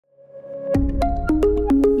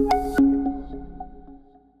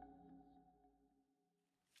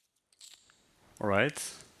right.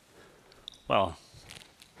 Well,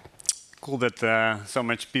 cool that so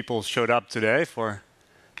much people showed up today for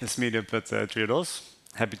this meetup at Triodos.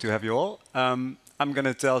 Happy to have you all. I'm going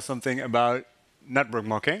to tell something about network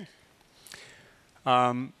mocking.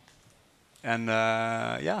 Yeah,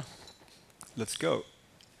 let's go.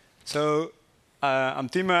 So I'm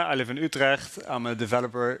Tieme. I live in Utrecht. I'm a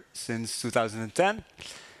developer since 2010.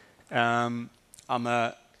 I'm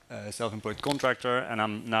a self-employed contractor, and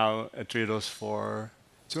I'm now at Triodos for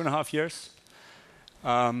 2.5 years.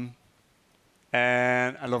 And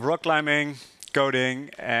I love rock climbing, coding,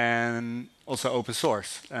 and also open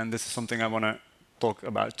source. And this is something I want to talk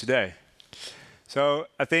about today. So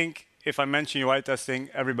I think if I mention UI testing,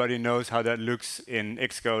 everybody knows how that looks in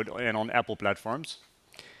Xcode and on Apple platforms.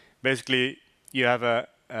 Basically, you have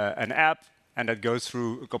an app, and that goes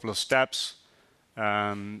through a couple of steps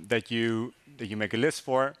that you make a list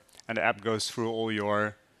for, and the app goes through all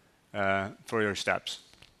your steps.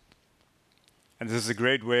 And this is a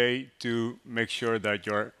great way to make sure that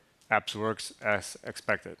your apps works as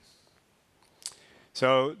expected.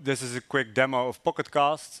 So this is a quick demo of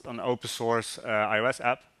PocketCast, an open source iOS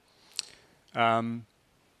app. And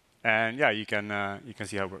yeah, you can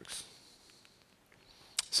see how it works.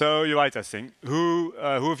 So UI testing. Who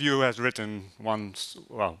of you has written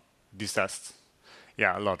these tests?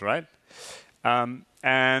 Yeah, a lot, right?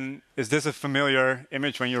 And is this a familiar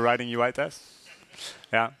image when you're writing UI tests?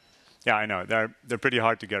 Yeah. Yeah, I know. They're pretty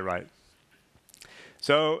hard to get right.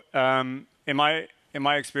 So in my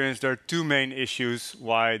experience, there are two main issues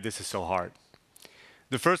why this is so hard.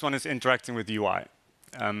 The first one is interacting with the UI.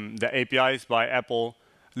 The APIs by Apple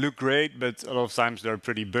look great, but a lot of times they're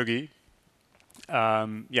pretty buggy.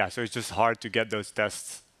 Yeah, so it's just hard to get those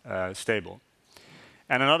tests stable.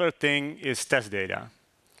 And another thing is test data,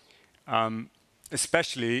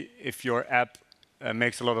 especially if your app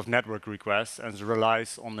makes a lot of network requests and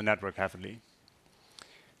relies on the network heavily.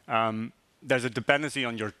 There's a dependency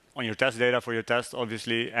on your test data for your test,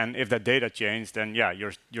 obviously, and if that data changes, then yeah,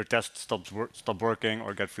 your test stop working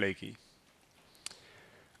or get flaky.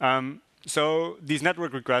 So these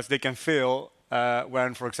network requests, they can fail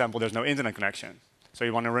when, for example, there's no internet connection. So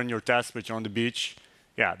you want to run your test, but you're on the beach.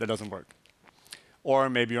 Yeah, that doesn't work. Or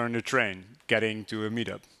maybe you're on the train getting to a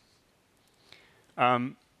meetup.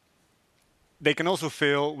 They can also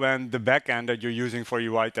fail when the backend that you're using for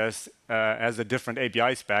UI tests has a different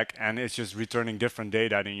API spec, and it's just returning different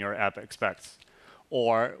data than your app expects.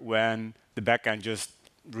 Or when the backend just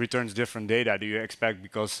returns different data than you expect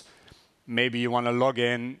because maybe you want to log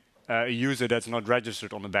in a user that's not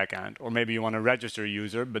registered on the backend, or maybe you want to register a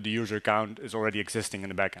user, but the user account is already existing in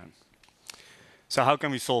the backend. So how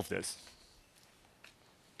can we solve this?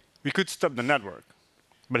 We could stub the network,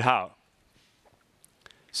 but how?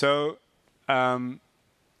 So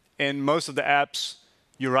in most of the apps,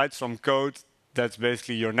 you write some code that's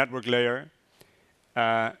basically your network layer,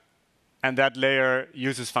 and that layer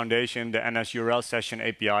uses Foundation, the NS-URL session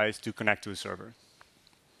APIs, to connect to a server.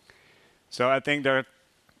 So I think there are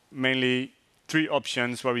mainly 3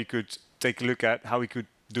 options where we could take a look at how we could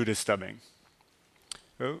do this stubbing.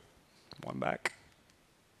 Oh, one back.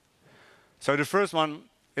 So the first one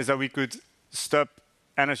is that we could stub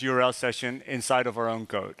NS-URL session inside of our own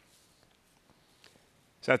code.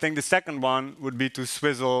 So I think the second one would be to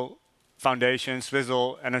swizzle Foundation,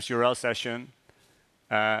 swizzle NS-URL session,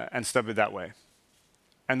 and stub it that way.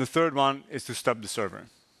 And the third one is to stub the server.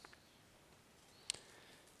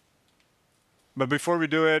 But before we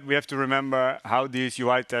do it, we have to remember how these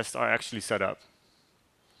UI tests are actually set up.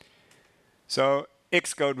 So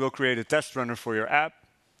Xcode will create a test runner for your app,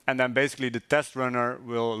 and then basically the test runner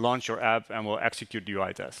will launch your app and will execute the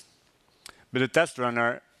UI test. But the test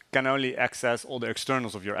runner can only access all the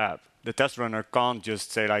externals of your app. The test runner can't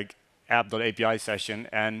just say like app.api session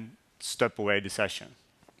and stub away the session.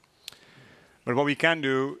 But what we can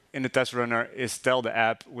do in the test runner is tell the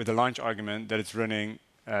app with a launch argument that it's running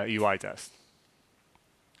a UI test.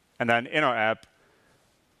 And then in our app,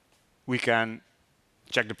 we can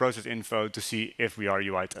check the process info to see if we are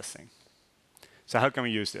UI testing. So how can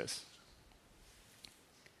we use this?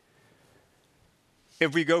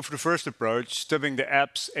 If we go for the first approach, stubbing the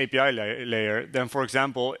app's API layer, then for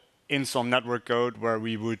example, in some network code where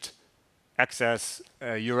we would access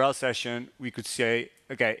a URL session, we could say,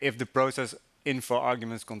 OK, if the process info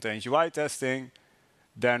arguments contains UI testing,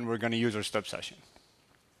 then we're going to use our stub session.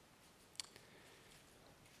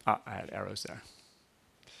 I had arrows there.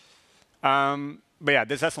 But yeah,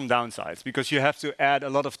 this has some downsides, because you have to add a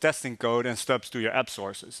lot of testing code and stubs to your app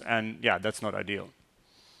sources. And yeah, that's not ideal.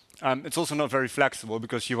 It's also not very flexible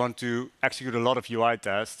because you want to execute a lot of UI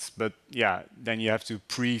tests, but yeah, then you have to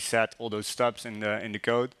preset all those stubs in the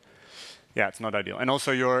code. Yeah, it's not ideal. And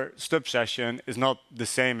also your stub session is not the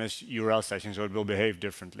same as URL session, so it will behave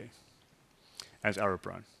differently as error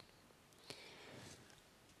prone.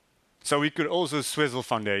 So we could also swizzle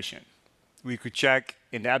foundation. We could check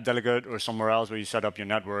in the app delegate or somewhere else where you set up your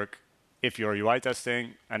network if you're UI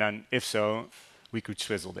testing, and then if so, we could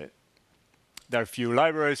swizzle it. There are a few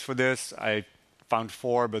libraries for this. I found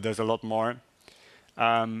 4, but there's a lot more.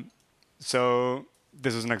 So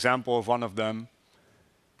this is an example of one of them.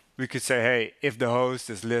 We could say, hey, if the host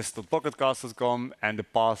is list.pocketcast.com and the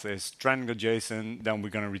path is trending.json, then we're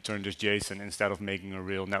going to return this JSON instead of making a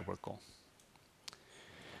real network call.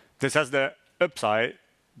 This has the upside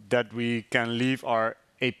that we can leave our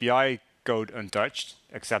API code untouched,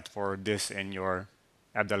 except for this in your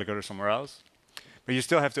app delegate or somewhere else. But you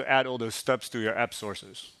still have to add all those stubs to your app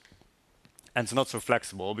sources. And it's not so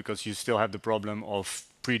flexible because you still have the problem of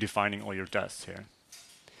predefining all your tests here.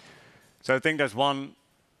 So I think there's one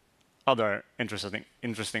other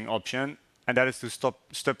interesting option, and that is to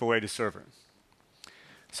stub away the server.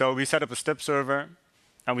 So we set up a stub server,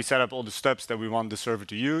 and we set up all the stubs that we want the server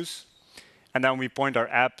to use, and then we point our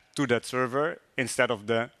app to that server instead of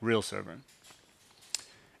the real server.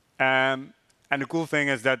 And the cool thing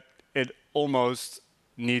is that it almost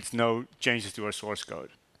needs no changes to our source code.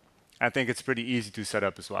 I think it's pretty easy to set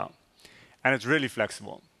up as well. And it's really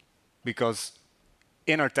flexible, because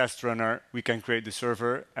in our test runner, we can create the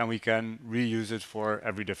server, and we can reuse it for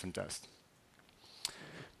every different test.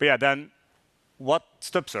 But yeah, then what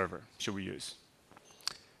stub server should we use?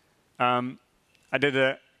 I did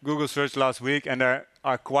a Google search last week, and there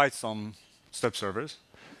are quite some stub servers.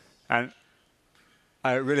 And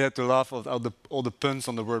I really had to laugh at all the puns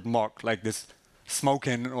on the word mock, like this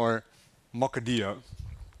smoking or mockadillo.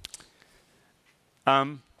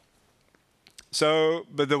 But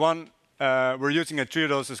the one we're using at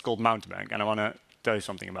Triodos is called Mountebank, and I want to tell you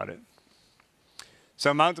something about it.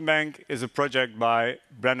 So Mountebank is a project by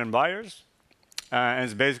Brandon Byers, and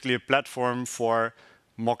it's basically a platform for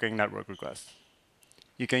mocking network requests.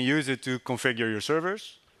 You can use it to configure your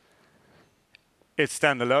servers. It's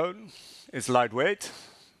standalone. It's lightweight.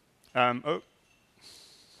 Oh,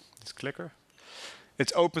 this clicker.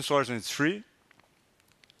 It's open source and it's free.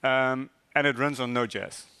 And it runs on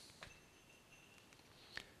Node.js.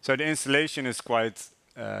 So the installation is quite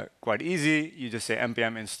easy. You just say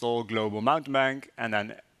npm install global Mountebank, and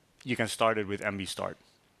then you can start it with mb start.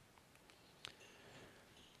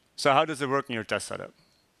 So how does it work in your test setup?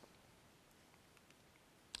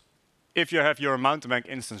 If you have your Mountebank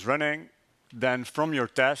instance running, then from your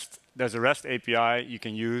test, there's a REST API you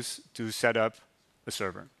can use to set up a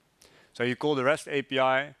server. So you call the REST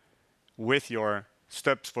API with your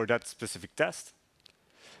stubs for that specific test.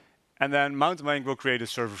 And then Mountebank will create a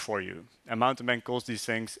server for you. And Mountebank calls these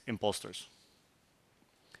things imposters.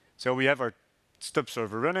 So we have our stub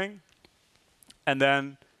server running. And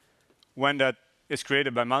then when that is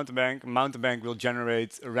created by Mountebank, Mountebank will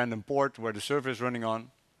generate a random port where the server is running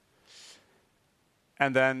on.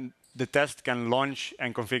 And then the test can launch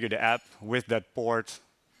and configure the app with that port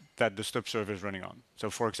that the stub server is running on. So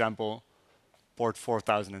for example, port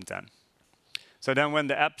 4010. So then when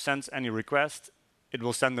the app sends any request, it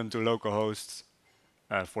will send them to localhost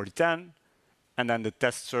 4010, and then the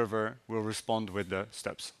test server will respond with the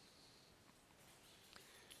stubs.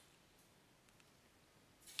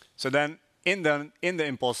 So then in the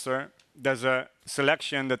imposter, there's a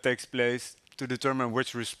selection that takes place to determine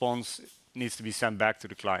which response needs to be sent back to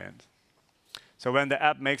the client. So when the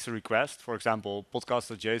app makes a request, for example,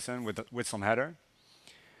 podcast.json with some header,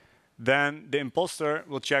 then the imposter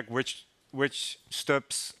will check which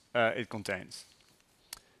stubs it contains.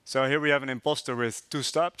 So here we have an imposter with 2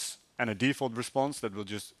 stubs and a default response that will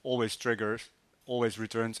just always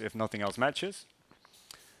returns if nothing else matches.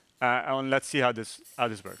 And let's see how this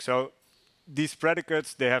works. So these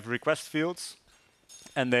predicates, they have request fields,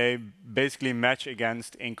 and they basically match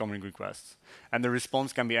against incoming requests. And the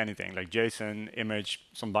response can be anything, like JSON, image,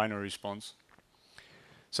 some binary response.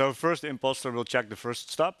 So first, the imposter will check the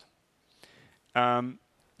first stub.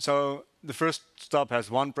 So the first stub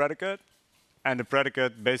has 1 predicate, and the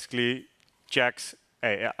predicate basically checks,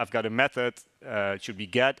 hey, I've got a method, it should be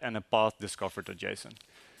get, and a path discovered.json.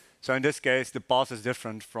 So in this case, the path is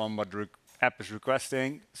different from what the app is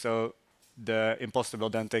requesting, so the imposter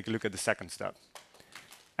will then take a look at the second step.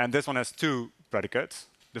 And this one has 2 predicates.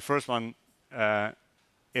 The first one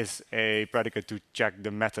is a predicate to check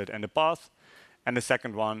the method and the path, and the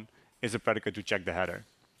second one is a predicate to check the header.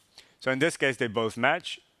 So in this case, they both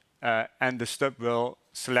match, and the stub will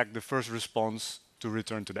select the first response to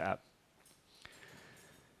return to the app.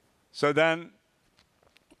 So then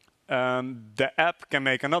the app can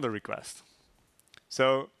make another request.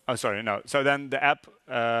 So, oh, sorry, no. So then the app,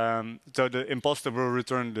 so the imposter will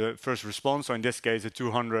return the first response. So in this case, a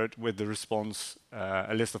 200 with the response,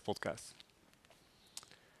 a list of podcasts.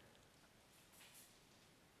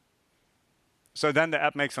 So then the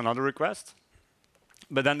app makes another request.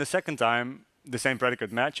 But then the second time, the same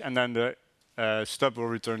predicate match, and then the stub will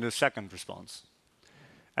return the second response.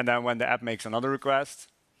 And then when the app makes another request,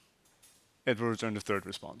 it will return the third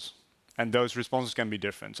response. And those responses can be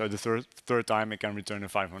different. So the third time, it can return a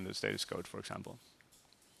 500 status code, for example.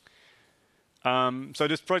 So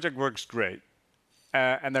this project works great.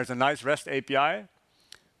 And there's a nice REST API.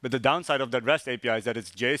 But the downside of that REST API is that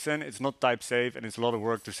it's JSON, it's not type safe, and it's a lot of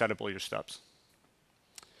work to set up all your stubs.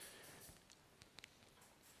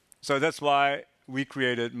 So that's why we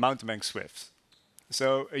created MountebankSwift.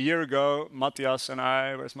 So a year ago, Matthias and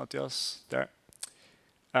I, where's Matthias? There.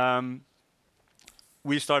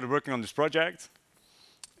 We started working on this project.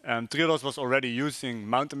 Triodos was already using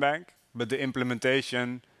Mountebank, but the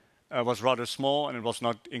implementation was rather small, and it was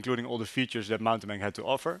not including all the features that Mountebank had to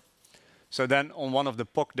offer. So then on one of the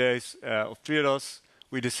POC days of Triodos,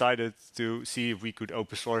 we decided to see if we could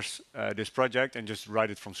open source this project and just write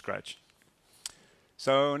it from scratch.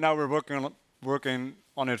 So now we're working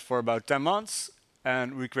on it for about 10 months,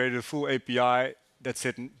 and we created a full API that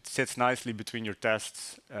sits nicely between your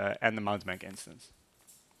tests and the Mountebank instance.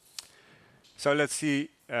 So let's see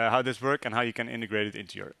how this works and how you can integrate it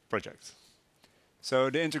into your project.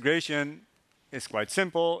 So the integration is quite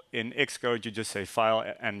simple. In Xcode, you just say file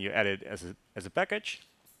and you add it as a package.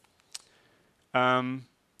 And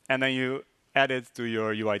then you add it to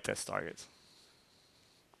your UI test target.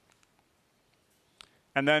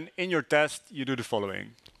 And then in your test, you do the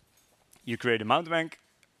following. You create a Mountebank,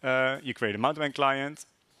 client,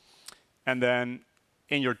 and then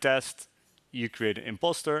in your test, you create an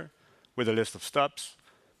imposter with a list of stubs,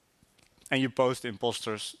 and you post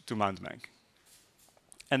imposters to Mountebank.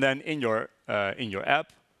 And then in your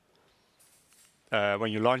app,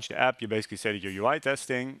 when you launch the app, you basically say that you're UI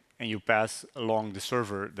testing, and you pass along the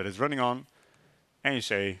server that it's running on, and you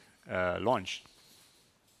say launch.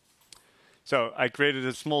 So I created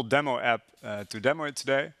a small demo app to demo it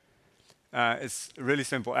today. It's a really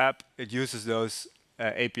simple app. It uses those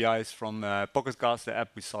APIs from PocketCast, the app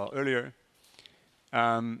we saw earlier.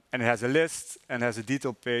 And it has a list and has a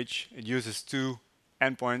detail page. It uses 2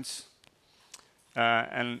 endpoints.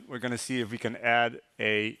 And we're going to see if we can add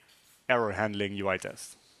a error handling UI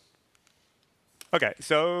test. OK,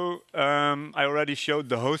 so I already showed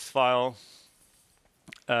the host file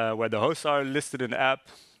where the hosts are listed in the app.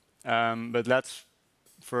 But let's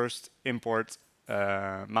first import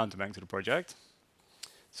Mountebank to the project.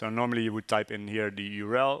 So normally you would type in here the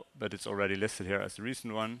URL, but it's already listed here as the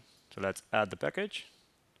recent one. So let's add the package.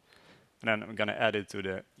 And then I'm going to add it to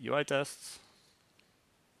the UI tests.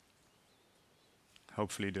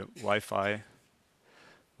 Hopefully the Wi-Fi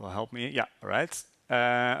will help me. Yeah, all right.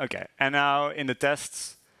 OK, and now in the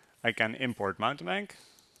tests, I can import Mountebank.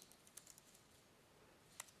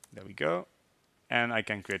 There we go. And I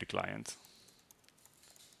can create a client.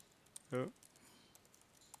 Oh.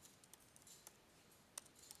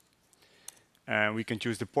 And we can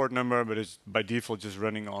choose the port number, but it's by default just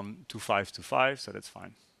running on 2525, so that's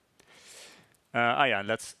fine. Yeah,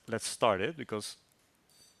 let's start it because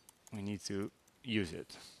we need to use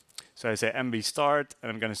it. So I say mb start,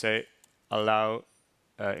 and I'm going to say allow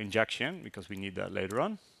injection because we need that later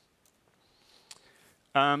on.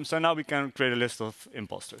 So now we can create a list of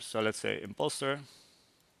imposters. So let's say imposter.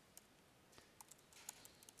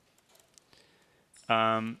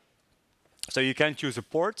 So you can choose a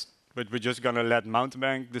port, but we're just going to let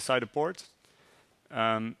Mountebank decide a port.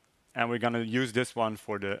 And we're going to use this one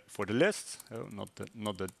for the list, not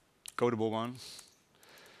the codable one.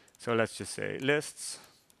 So let's just say lists.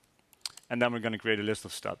 And then we're going to create a list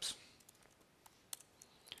of stubs.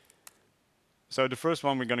 So the first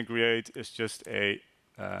one we're going to create is just a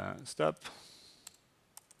stub.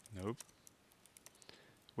 Nope.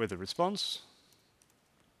 With a response.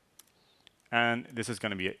 And this is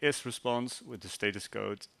going to be an is response with the status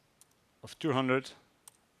code of 200.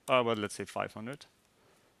 Oh, well, let's say 500.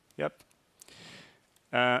 Yep.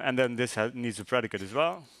 And then this needs a predicate as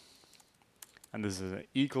well. And this is an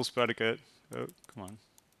equals predicate. Oh, come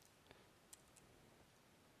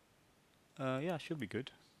on. Yeah, should be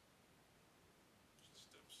good.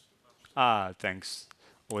 Ah, thanks.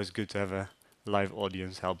 Always good to have a live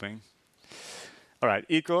audience helping. All right,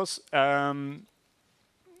 equals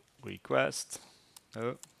request.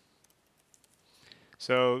 Oh,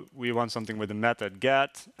 So we want something with the method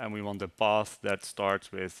get, and we want the path that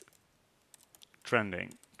starts with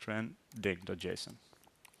trending.json.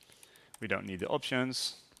 We don't need the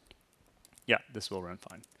options. Yeah, this will run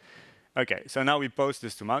fine. Okay, so now we post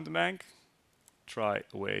this to Mountebank. Try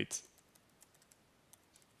await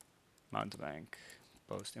Mountebank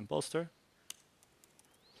post imposter.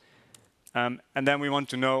 And then we want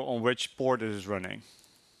to know on which port it is running.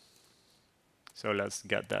 So let's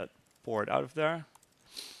get that port out of there.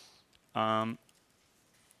 And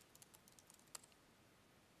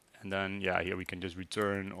then, yeah, here we can just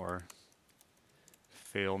return or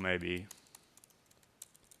fail maybe.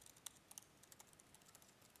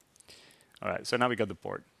 All right, so now we got the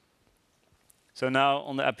port. So now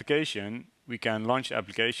on the application, we can launch the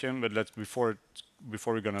application, but let's before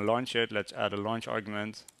we're going to launch it, let's add a launch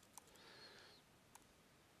argument.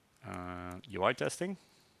 UI testing.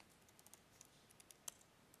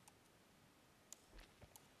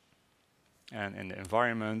 And in the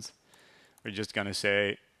environment, we're just going to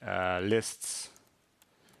say lists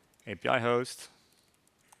API host,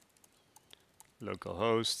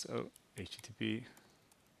 localhost, HTTP,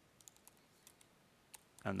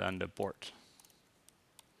 and then the port.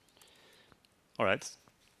 All right.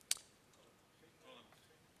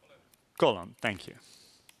 Colon, thank you.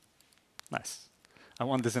 Nice. I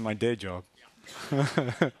want this in my day job.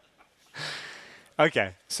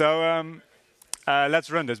 Okay, so let's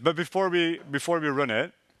run this. But before we run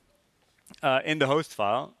it, in the host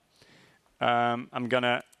file, I'm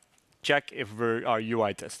gonna check if we are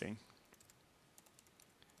UI testing.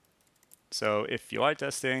 So if UI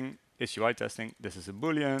testing is UI testing, this is a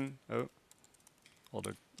Boolean. Oh,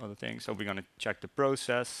 other things. So we're gonna check the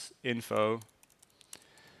process info.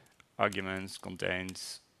 Arguments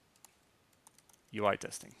contains UI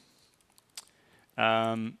testing.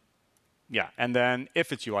 Yeah, and then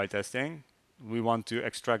if it's UI testing, we want to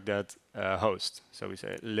extract that host. So we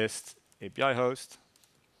say list API host,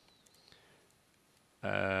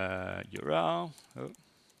 URL. Oh.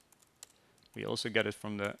 We also get it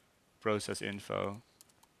from the process info,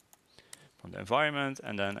 from the environment,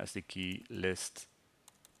 and then as the key list.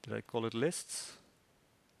 Did I call it lists?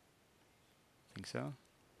 I think so.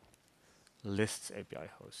 Lists API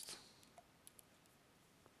host.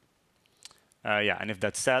 Yeah, and if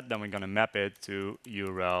that's set, then we're going to map it to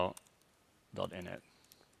url.init.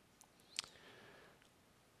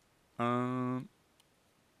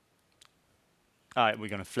 We're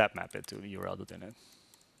going to flat map it to url.init.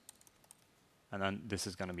 And then this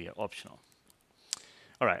is going to be optional.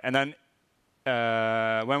 All right, and then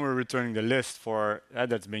when we're returning the list for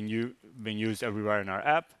that's been used everywhere in our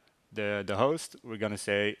app, the host, we're going to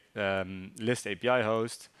say list API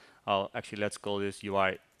host. Let's call this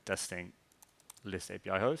UI testing list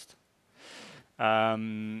API host.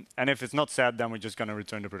 And if it's not set, then we're just going to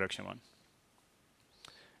return the production one.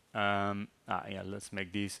 Yeah, let's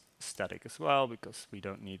make these static as well, because we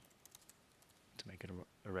don't need to make it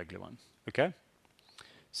a regular one. Okay.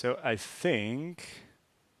 So I think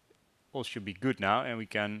all should be good now, and we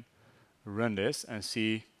can run this and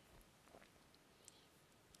see.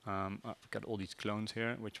 I've got all these clones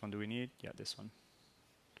here. Which one do we need? Yeah, this one.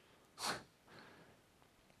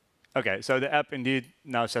 Okay, so the app indeed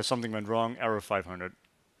now says something went wrong, error 500.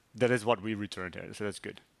 That is what we returned here, so that's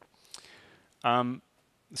good.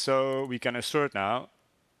 So we can assert now,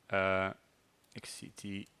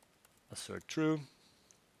 xct assert true,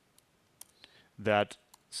 that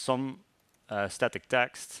some static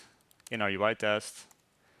text in our UI test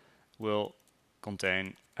will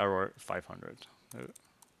contain error 500.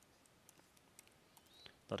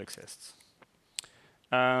 That exists.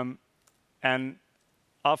 And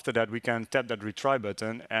after that, we can tap that retry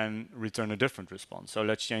button and return a different response. So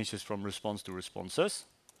let's change this from response to responses.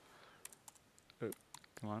 Oh,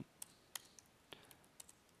 come on.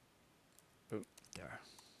 Oh, there.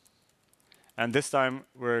 And this time,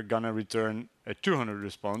 we're going to return a 200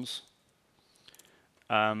 response.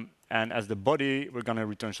 And as the body, we're going to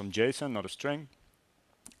return some JSON, not a string.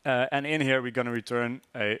 And in here, we're going to return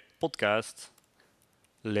a podcast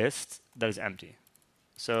list that is empty.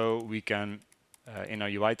 So we can, in our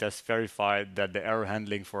UI test, verify that the error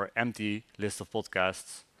handling for empty list of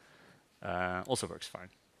podcasts also works fine.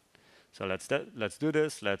 So let's do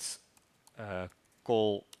this. Let's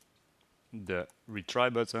call the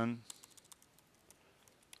retry button.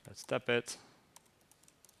 Let's tap it.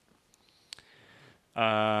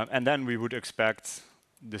 And then we would expect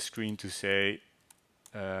the screen to say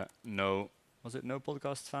no. Was it no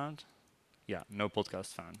podcast found? Yeah, no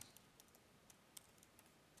podcast found.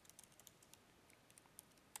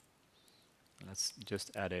 Let's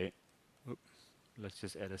just add a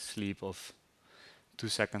sleep of 2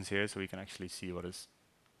 seconds here so we can actually see what is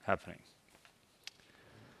happening.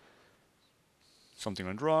 Something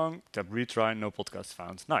went wrong, tap retry, no podcast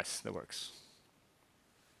found. Nice, that works.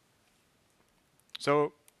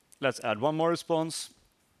 So let's add one more response,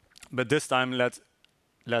 but this time let's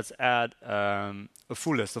add a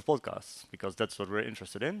full list of podcasts, because that's what we're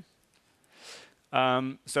interested in.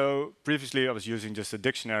 So previously I was using just a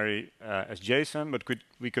dictionary as JSON, but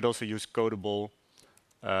we could also use codable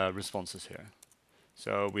responses here.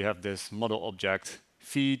 So we have this model object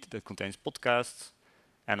feed that contains podcasts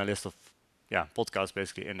and a list of podcasts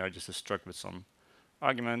basically in there, just a struct with some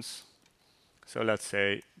arguments. So let's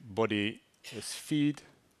say body is feed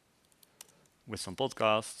with some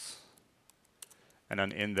podcasts. And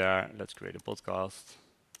then in there, let's create a podcast.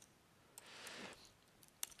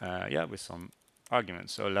 With some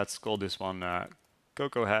arguments. So let's call this one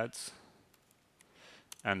CocoaHeads.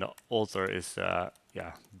 And the author is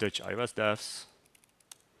Dutch iOS devs.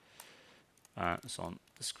 Some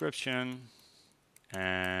description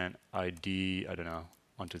and ID, I don't know,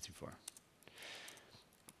 1, 2, 3, 4.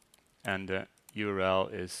 And the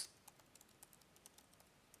URL is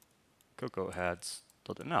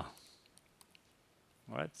CocoaHeads.nl.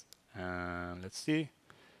 All right, let's see.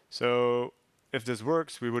 So if this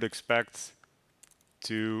works, we would expect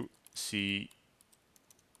to see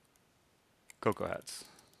CocoaHeads.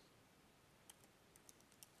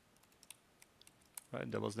 Right,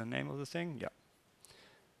 that was the name of the thing? Yeah.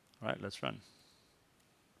 All right, let's run.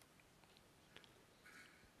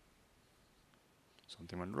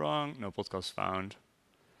 Something went wrong, no podcast found.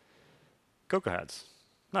 CocoaHeads,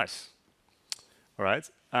 nice. All right,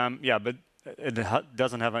 but it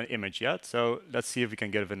doesn't have an image yet, so let's see if we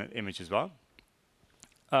can get an image as well.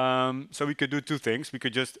 So we could do 2 things. We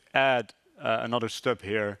could just add another stub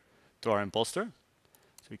here to our imposter.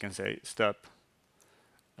 So we can say stub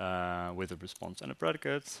with a response and a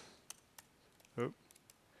predicate. Oh.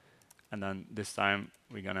 And then this time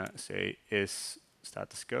we're gonna say is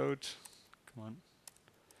status code. Come on,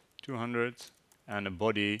 200, and a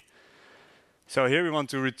body. So here we want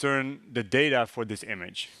to return the data for this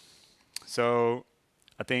image. So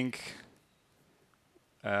I think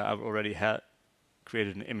I've already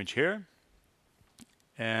created an image here,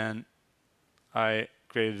 and I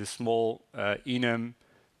created a small enum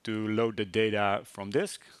to load the data from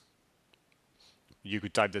disk. You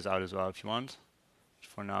could type this out as well if you want.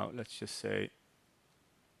 For now, let's just say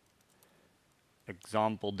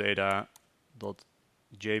example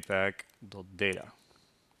data.jpg.data.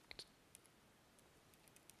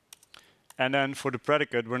 And then for the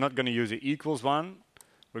predicate, we're not going to use an equals one.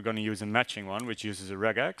 We're going to use a matching one, which uses a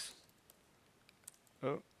regex.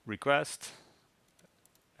 Request.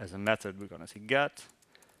 As a method, we're going to say get.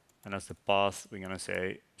 And as the path, we're going to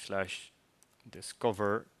say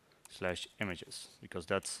 /discover/images, because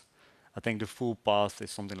that's, I think the full path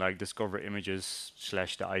is something like discover images /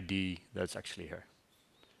 the ID that's actually here.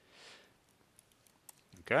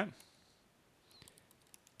 Okay.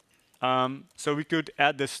 So we could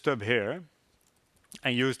add this stub here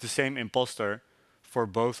and use the same imposter for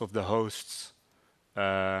both of the hosts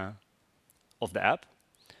of the app.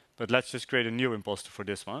 But let's just create a new imposter for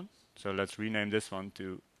this one. So let's rename this one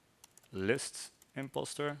to list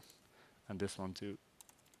imposter, and this one to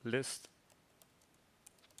list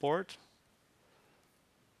port.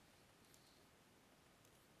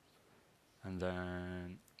 And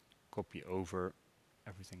then copy over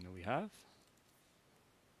everything that we have.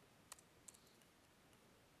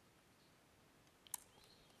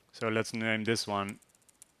 So let's name this one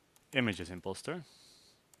images imposter.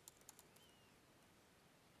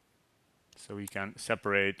 So we can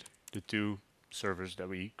separate the 2 servers that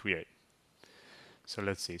we create. So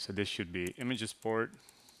let's see. So this should be images port.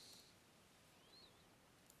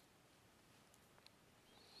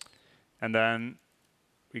 And then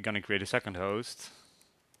we're going to create a second host,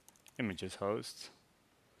 images host.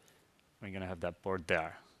 We're going to have that port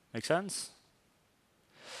there. Make sense?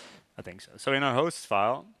 I think so. So in our hosts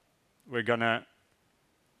file, we're going to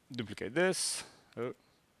duplicate this. Oh.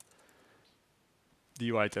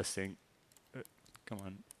 DUI testing. Come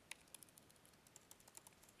on.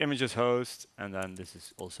 Images host, and then this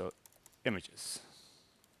is also images.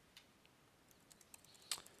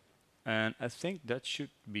 And I think that should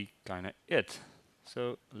be kind of it.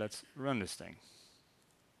 So let's run this thing.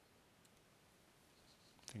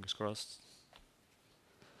 Fingers crossed.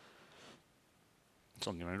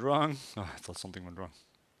 Something went wrong. Oh, I thought something went wrong.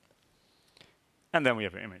 And then we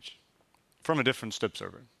have an image from a different Stub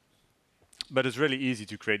server. But it's really easy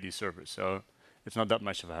to create these servers, so it's not that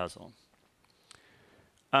much of a hassle.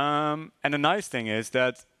 And the nice thing is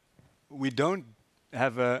that we don't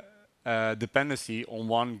have a dependency on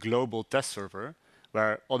one global test server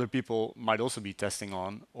where other people might also be testing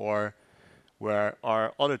on, or where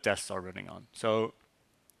our other tests are running on. So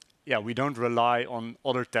yeah, we don't rely on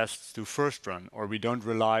other tests to first run, or we don't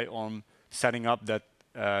rely on setting up that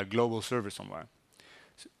global server somewhere.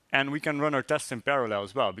 And we can run our tests in parallel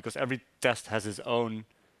as well, because every test has its own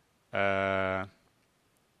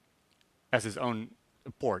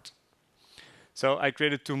port. So I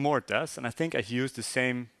created 2 more tests, and I think I used the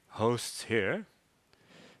same hosts here.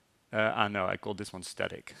 No, I called this one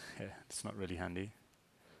static. Yeah, it's not really handy.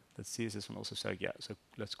 Let's see, is this one also static? Yeah, so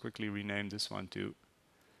let's quickly rename this one to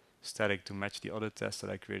static to match the other test that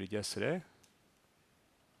I created yesterday.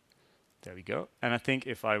 There we go. And I think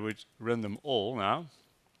if I would run them all now,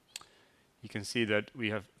 you can see that we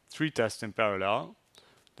have 3 tests in parallel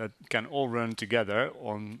that can all run together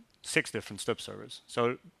on 6 different Stub servers.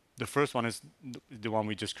 So the first one is the one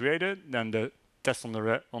we just created. Then the test on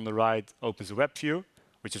the right opens a web view,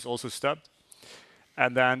 which is also Stub.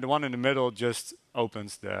 And then the one in the middle just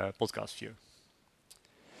opens the podcast view.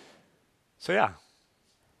 So yeah,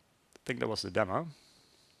 I think that was the demo.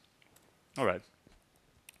 All right.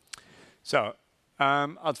 So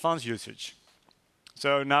advanced usage.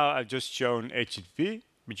 So now I've just shown HTTP,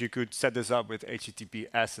 but you could set this up with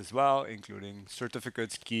HTTPS as well, including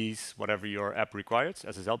certificates, keys, whatever your app requires,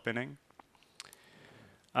 SSL pinning.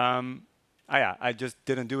 I just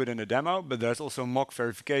didn't do it in the demo, but there's also mock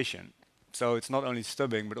verification. So it's not only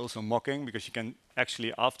stubbing, but also mocking, because you can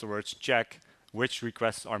actually afterwards check which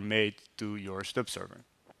requests are made to your Stub server.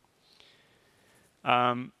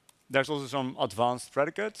 There's also some advanced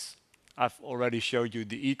predicates. I've already showed you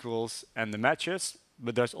the equals and the matches,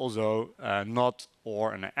 but there's also not,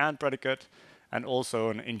 or, and an and predicate, and also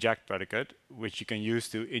an inject predicate, which you can use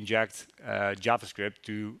to inject JavaScript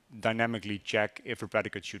to dynamically check if a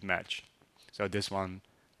predicate should match. So this one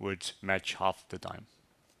would match half the time.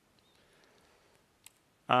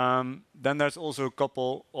 Then there's also a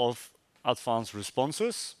couple of advanced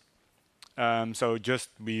responses. So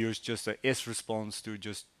we use just a is response to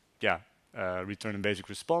just return a basic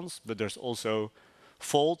response. But there's also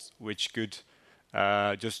fault, which could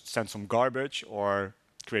just send some garbage or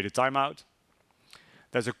create a timeout.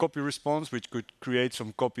 There's a copy response, which could create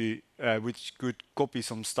some copy, which could copy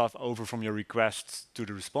some stuff over from your requests to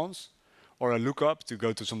the response, or a lookup to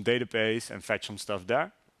go to some database and fetch some stuff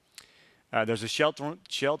there. There's a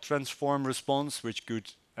shell transform response, which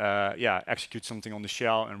could execute something on the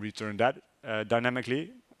shell and return that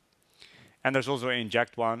dynamically. And there's also an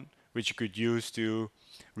inject one, which you could use to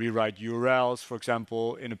rewrite URLs, for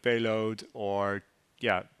example, in a payload, or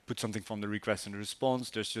put something from the request in the response.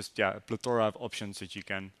 There's just a plethora of options that you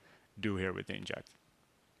can do here with the inject.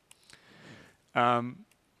 And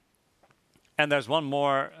there's one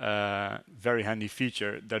more very handy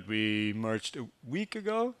feature that we merged a week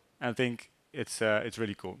ago. I think it's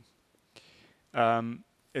really cool.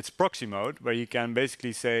 It's proxy mode, where you can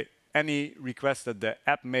basically say any request that the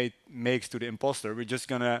app makes to the imposter, we're just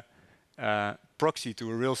going to proxy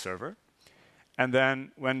to a real server. And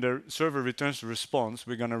then when the server returns the response,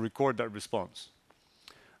 we're going to record that response.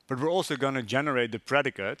 But we're also going to generate the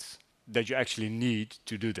predicates that you actually need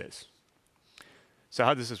to do this. So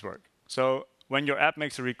how does this work? So when your app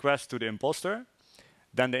makes a request to the imposter,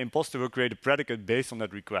 then the imposter will create a predicate based on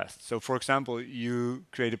that request. So for example, you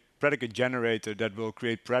create a predicate generator that will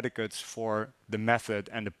create predicates for the method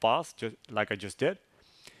and the path, just like I just did.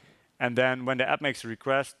 And then when the app makes a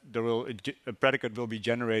request, a predicate will be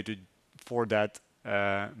generated for that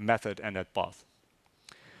method and that path.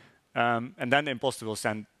 And then the imposter will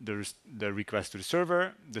send the request to the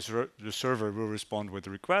server. The server will respond with the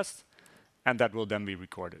request, and that will then be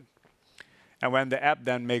recorded. And when the app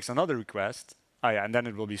then makes another request, and then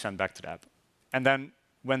it will be sent back to the app. And then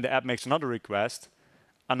when the app makes another request,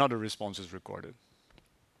 another response is recorded.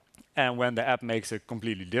 And when the app makes a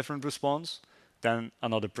completely different response, then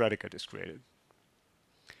another predicate is created.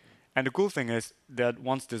 And the cool thing is that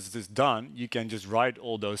once this is done, you can just write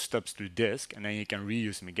all those stubs to disk, and then you can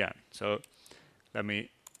reuse them again. So let me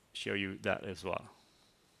show you that as well.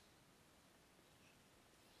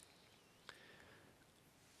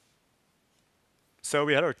 So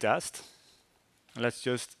we had our test. Let's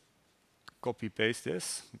just copy paste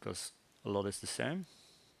this, because a lot is the same.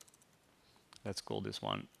 Let's call this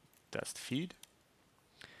one test feed.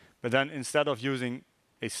 But then instead of using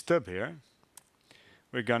a stub here,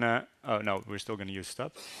 we're gonna, oh no, we're still gonna use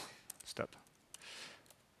stub. Stub.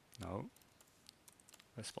 No.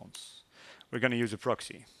 Response. We're gonna use a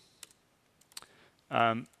proxy.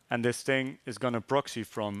 And this thing is gonna proxy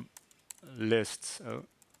from lists,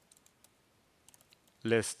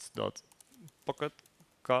 lists.pocket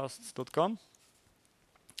podcasts.com.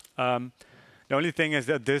 The only thing is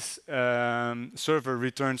that this server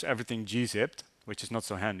returns everything gzipped, which is not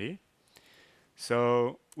so handy.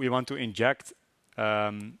 So we want to inject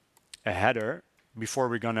a header before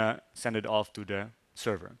we're going to send it off to the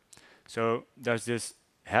server. So there's this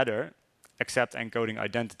header, accept encoding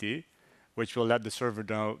identity, which will let the server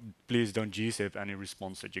know, please don't gzip any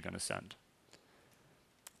response that you're going to send.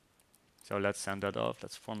 So let's send that off.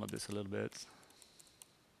 Let's format this a little bit.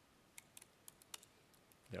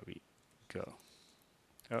 There we go.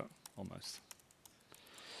 Oh, almost.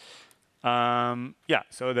 Yeah,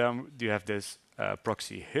 so then you have this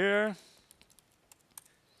proxy here.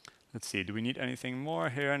 Let's see, do we need anything more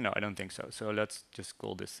here? No, I don't think so. So let's just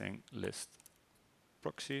call this thing list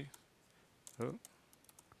proxy. Oh,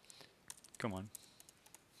 come on.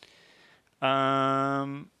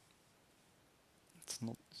 It's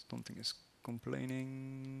not, something is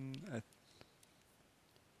complaining.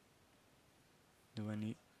 Do I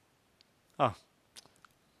need? Oh,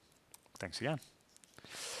 thanks again.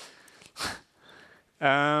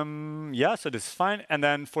 Yeah, so this is fine. And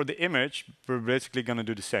then for the image, we're basically going to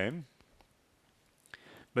do the same.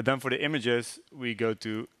 But then for the images, we go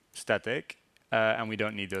to static, and we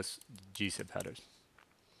don't need those gzip headers.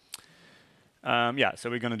 Yeah, so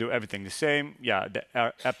we're going to do everything the same. Yeah,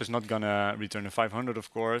 our app is not going to return a 500,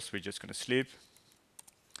 of course. We're just going to sleep.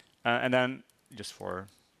 And then just for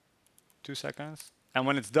 2 seconds. And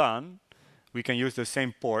when it's done, we can use the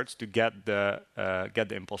same ports to get the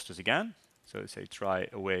imposters again. So say try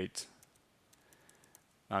await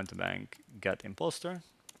Mountebank get imposter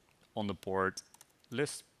on the port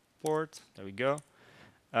list port. There we go.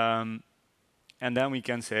 And then we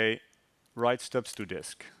can say write stubs to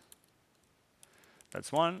disk.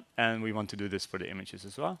 That's one. And we want to do this for the images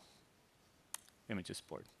as well. Images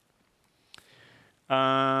port. Yeah,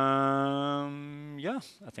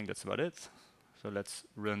 I think that's about it. So let's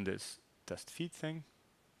run this test feed thing.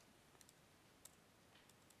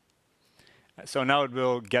 So now it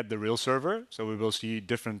will get the real server. So we will see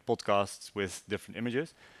different podcasts with different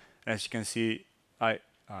images. And as you can see, I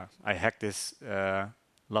hacked this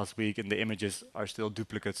last week, and the images are still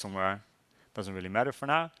duplicates somewhere. Doesn't really matter for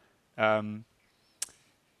now.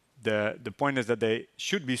 The point is that they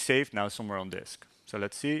should be saved now somewhere on disk. So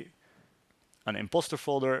let's see. An imposter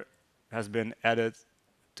folder has been added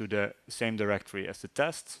to the same directory as the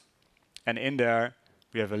test. And in there,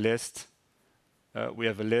 we have a list. We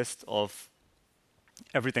have a list of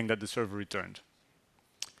everything that the server returned.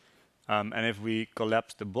 And if we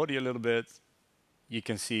collapse the body a little bit, you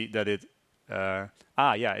can see that it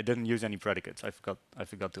yeah, it didn't use any predicates. I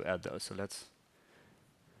forgot to add those. So let's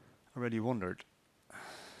already wondered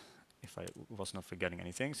if I was not forgetting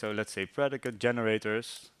anything. So let's say predicate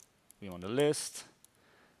generators. We want a list.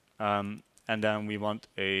 And then we want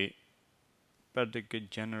a predicate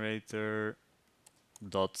generator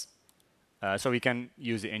dot. So we can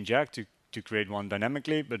use the inject to create one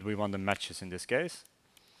dynamically, but we want the matches in this case.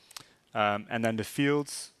 And then the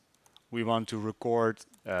fields, we want to record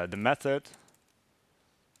the method,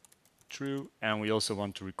 true, and we also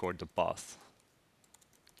want to record the path,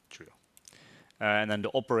 true. And then the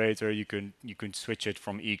operator, you can switch it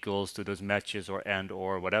from equals to those matches or and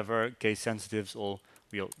or whatever. Case sensitives,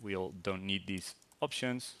 we all don't need these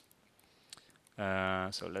options.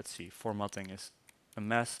 So let's see, formatting is a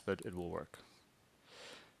mess, but it will work.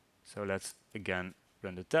 So let's again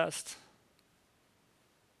run the test.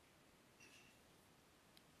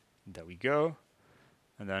 There we go.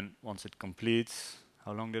 And then once it completes,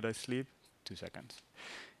 how long did I sleep? 2 seconds.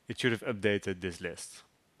 It should have updated this list.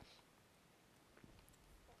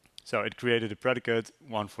 So it created a predicate,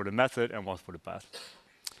 one for the method and one for the path.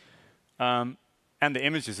 And the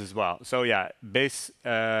images as well. So yeah, base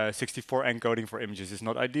 64 encoding for images is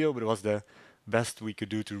not ideal, but it was the best we could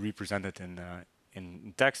do to represent it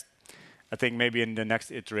in text. I think maybe in the next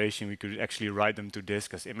iteration we could actually write them to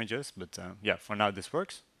disk as images, but yeah, for now this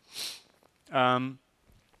works.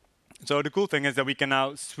 So the cool thing is that we can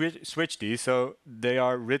now switch these, so they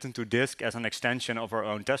are written to disk as an extension of our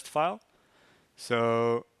own test file.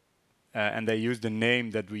 So and they use the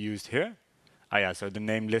name that we used here. Yeah, so the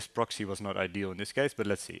name list proxy was not ideal in this case, but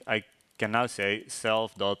let's see. I can now say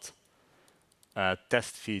self.test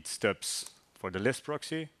feed stubs for the list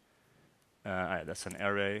proxy. Yeah, that's an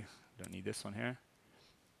array. Don't need this one here.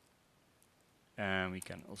 And we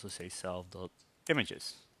can also say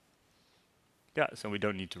self.images. Yeah, so we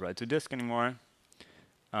don't need to write to disk anymore.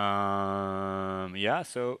 Yeah,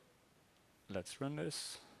 so let's run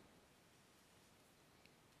this.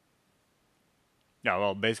 Yeah,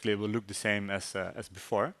 well, basically it will look the same as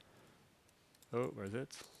before. Oh, where is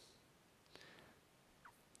it?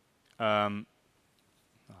 um,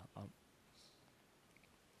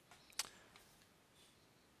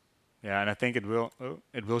 yeah, and I think it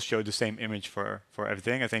will show the same image for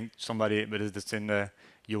everything. I think somebody, but it's in the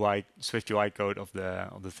UI Swift UI code of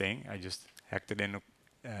the thing. I just hacked it in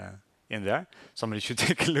there. Somebody should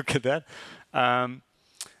take a look at that.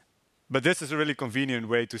 But this is a really convenient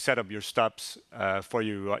way to set up your stubs for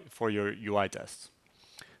your UI tests.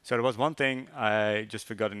 So there was one thing I just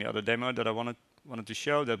forgot in the other demo that I wanted to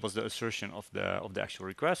show. That was the assertion of the actual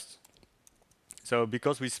request. So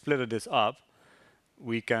because we split this up,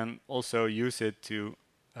 we can also use it to,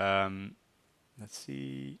 let's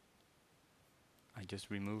see, I just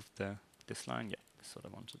removed this line. Yeah, that's what I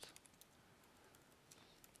wanted.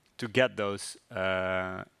 To get those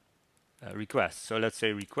requests. So let's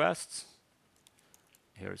say requests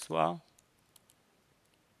here as well.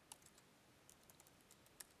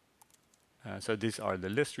 So these are the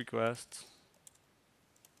list requests,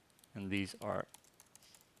 and these are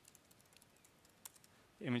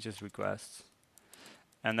images requests.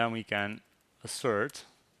 And then we can assert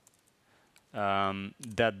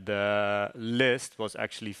that the list was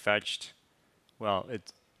actually fetched. Well,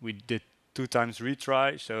 we did 2 times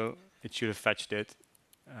retry, so it should have fetched it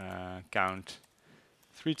count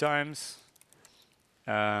 3 times.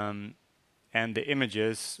 And the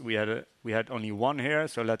images, we had only 1 here,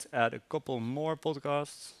 so let's add a couple more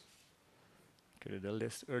podcasts. Go to the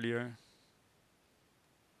list earlier.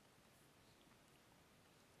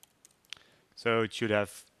 So it should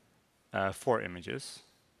have 4 images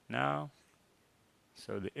now.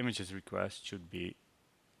 So the images request should be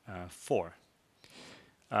 4.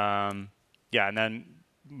 Yeah, and then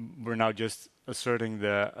we're now just asserting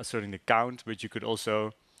the count, which you could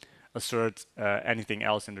also assert anything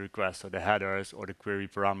else in the request, so the headers or the query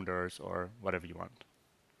parameters or whatever you want.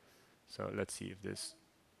 So let's see if this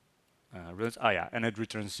runs. Ah, yeah, and it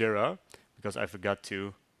returns 0 because I forgot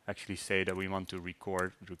to actually say that we want to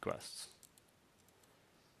record requests.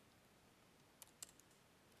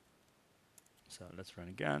 So let's run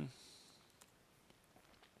again.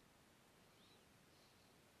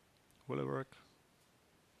 Will it work?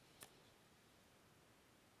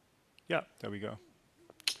 Yeah, there we go.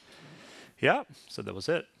 Yeah, so that was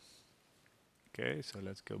it. Okay, so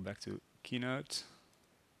let's go back to Keynote.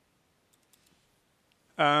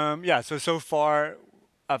 Yeah, so far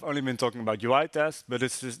I've only been talking about UI tests, but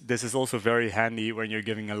this is also very handy when you're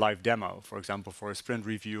giving a live demo, for example, for a sprint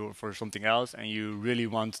review or for something else, and you really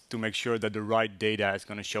want to make sure that the right data is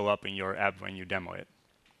going to show up in your app when you demo it.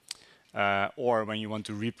 Or when you want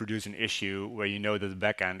to reproduce an issue where you know that the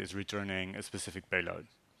backend is returning a specific payload.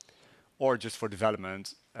 Or just for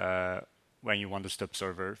development, when you want a Stub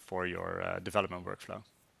server for your development workflow.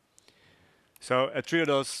 So at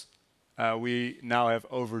Triodos, we now have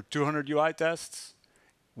over 200 UI tests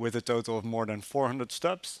with a total of more than 400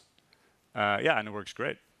 stubs. Yeah, and it works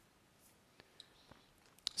great.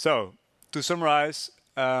 So to summarize,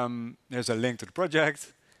 there's a link to the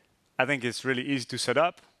project. I think it's really easy to set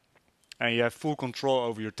up. And you have full control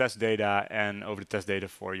over your test data and over the test data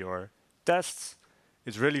for your tests.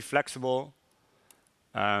 It's really flexible.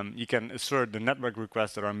 You can assert the network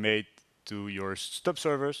requests that are made to your Stub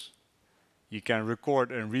servers. You can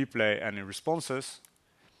record and replay any responses.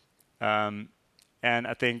 And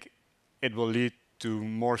I think it will lead to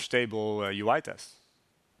more stable UI tests.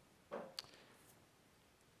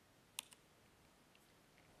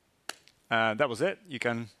 That was it. You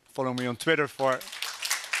can follow me on Twitter for...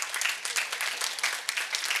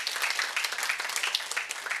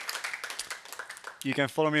 You can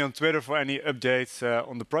follow me on Twitter for any updates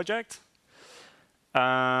on the project.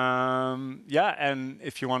 Yeah, and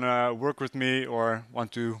if you want to work with me or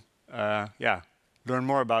want to learn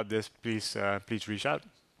more about this, please reach out.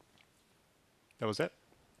 That was it.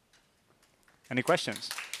 Any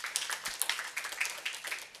questions?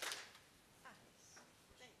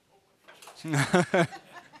 Okay. I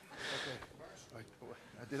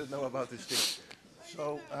didn't know about this thing.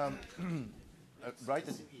 So, write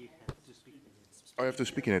it. Oh, I have to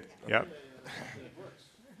speak in it. Okay. Yeah.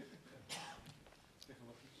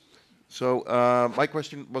 So my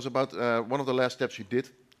question was about one of the last steps you did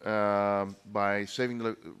by saving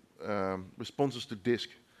the responses to disk.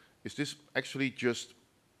 Is this actually just,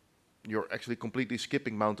 you're actually completely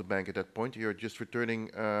skipping Mountebank at that point? You're just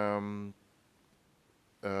returning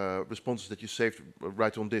responses that you saved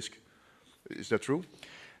right on disk. Is that true?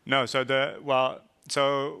 No,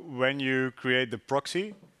 so when you create the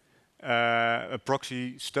proxy, a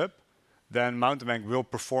proxy stub, then Mountebank will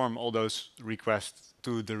perform all those requests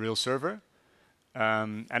to the real server,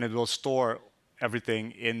 and it will store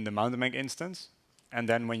everything in the Mountebank instance. and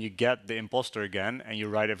then when you get the imposter again and you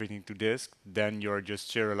write everything to disk, then you're just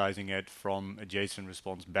serializing it from a JSON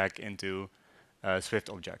response back into Swift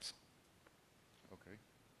objects.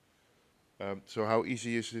 Okay. So how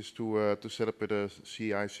easy is this to set up with a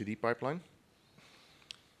CI/CD pipeline?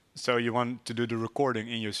 So you want to do the recording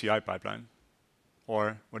in your CI pipeline,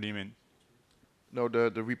 or what do you mean? No,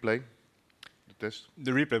 the replay, the test.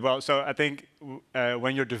 The replay. Well, so I think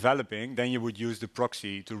when you're developing, then you would use the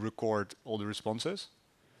proxy to record all the responses,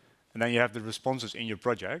 and then you have the responses in your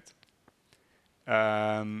project.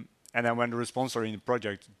 And then when the responses are in the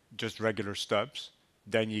project, just regular stubs,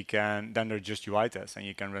 then they're just UI tests, and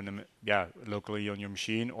you can run them, locally on your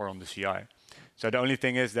machine or on the CI. So the only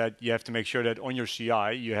thing is that you have to make sure that on your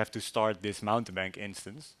CI you have to start this Mountebank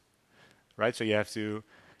instance, right? So you have to,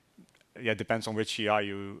 depends on which CI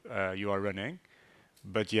you are running,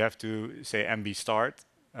 but you have to say mb start,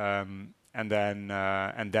 and then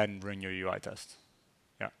run your UI test.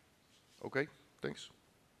 Yeah. Okay, thanks.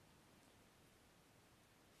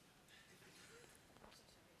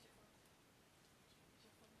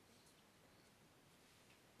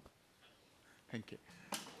 Thank you.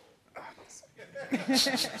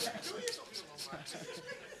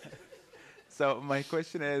 So my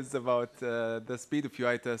question is about the speed of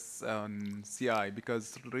UI tests on CI,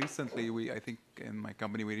 because recently I think in my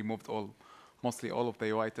company we removed mostly all of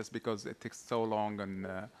the UI tests because it takes so long on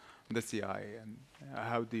the CI. And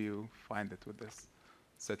how do you find it with this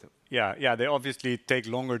setup? Yeah, they obviously take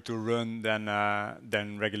longer to run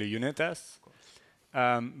than regular unit tests,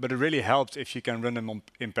 but it really helps if you can run them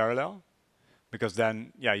in parallel, because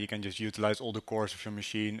then you can just utilize all the cores of your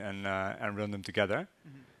machine and run them together.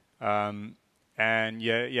 Mm-hmm. And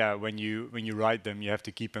when you write them, you have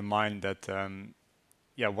to keep in mind that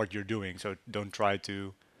what you're doing. So don't try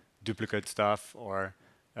to duplicate stuff or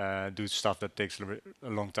do stuff that takes a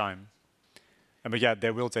long time. But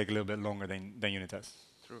they will take a little bit longer than unit tests.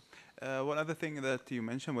 True. One other thing that you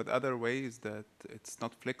mentioned with other ways that it's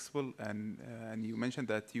not flexible, and you mentioned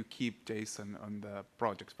that you keep JSON on the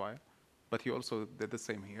project file, but you also did the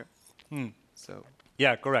same here. So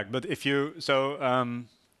yeah, correct. But if you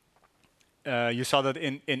you saw that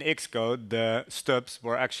in Xcode, the stubs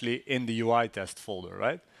were actually in the UI test folder,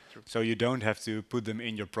 right? True. So you don't have to put them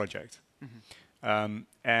in your project. Mm-hmm.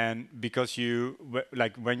 And because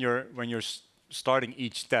when you're starting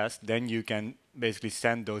each test, then you can basically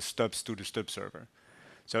send those stubs to the stub server.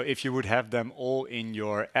 So if you would have them all in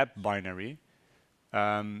your app binary,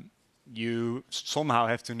 you somehow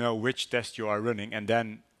have to know which test you are running and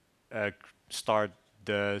then start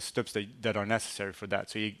the stubs that are necessary for that.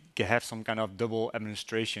 So you have some kind of double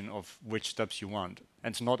administration of which stubs you want.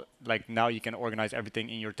 And it's not like now you can organize everything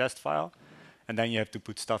in your test file, and then you have to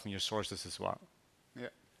put stuff in your sources as well. Yeah,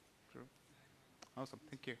 true. Awesome,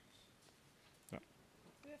 thank you. Do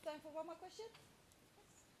we have time for one more question?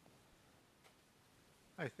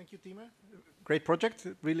 Hi, thank you, Tieme. Great project.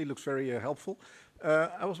 It really looks very helpful.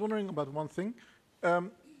 I was wondering about one thing.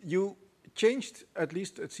 You changed, at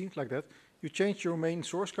least it seems like that, you changed your main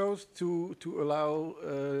source code to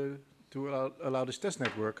allow this test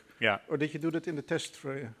network. Yeah. Or did you do that in the test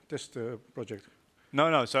project?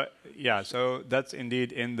 No. So that's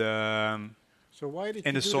indeed in the so why did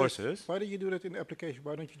in you the do sources. That? Why did you do that in the application?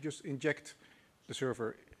 Why don't you just inject the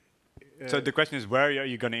server? So the question is, where are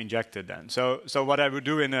you going to inject it then? So what I would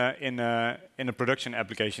do in a production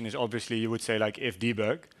application is obviously you would say like if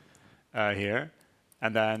debug here,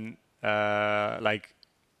 and then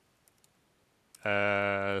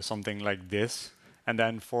something like this, and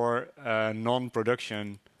then for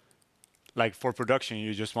non-production, like for production,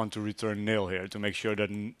 you just want to return nil here to make sure that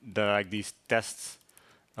like these tests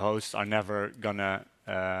hosts are never gonna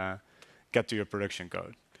get to your production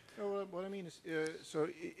code. No, what I mean is, so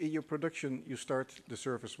in your production, you start the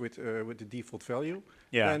service with the default value.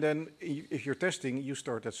 Yeah. And then if you're testing, you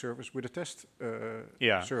start that service with a test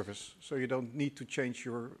service. So you don't need to change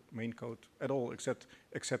your main code at all, except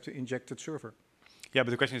the injected server. Yeah,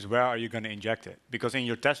 but the question is, where are you going to inject it? Because in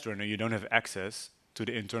your test runner, you don't have access to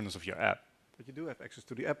the internals of your app. But you do have access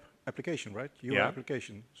to the application, right? Your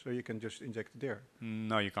application. So you can just inject it there.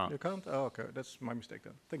 No, you can't. You can't? Oh, okay. That's my mistake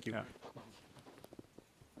then. Thank you. Yeah.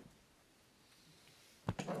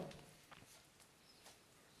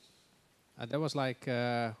 That was like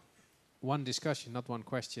one discussion, not one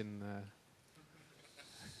question.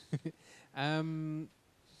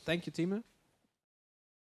 Thank you, Tieme.